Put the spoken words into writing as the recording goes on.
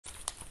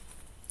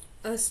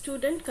A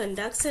student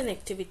conducts an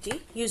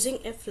activity using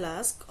a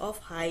flask of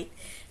height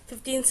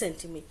 15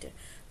 centimeter.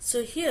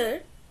 So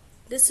here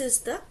this is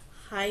the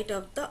height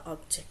of the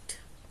object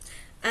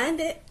and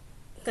a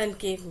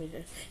concave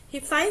mirror. He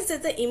finds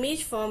that the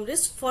image formed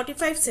is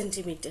 45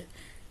 centimeter.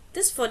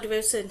 This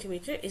 45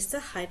 centimeter is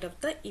the height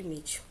of the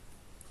image.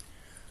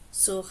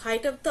 So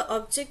height of the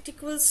object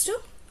equals to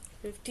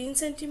 15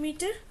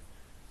 centimeter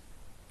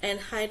and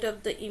height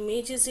of the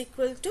image is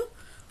equal to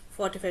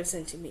 45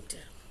 centimeter.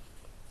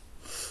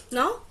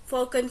 Now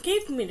for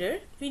concave mirror,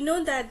 we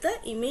know that the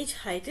image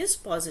height is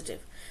positive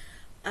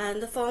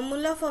and the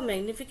formula for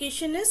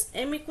magnification is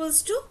m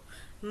equals to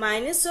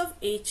minus of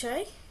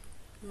hi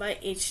by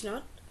h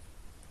naught,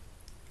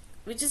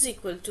 which is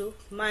equal to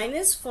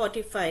minus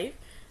 45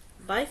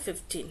 by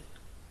 15,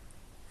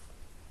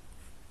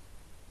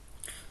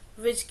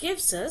 which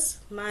gives us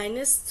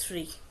minus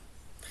 3.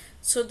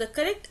 So the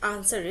correct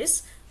answer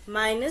is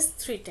minus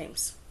 3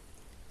 times.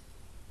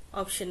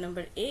 Option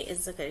number A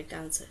is the correct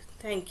answer.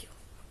 Thank you.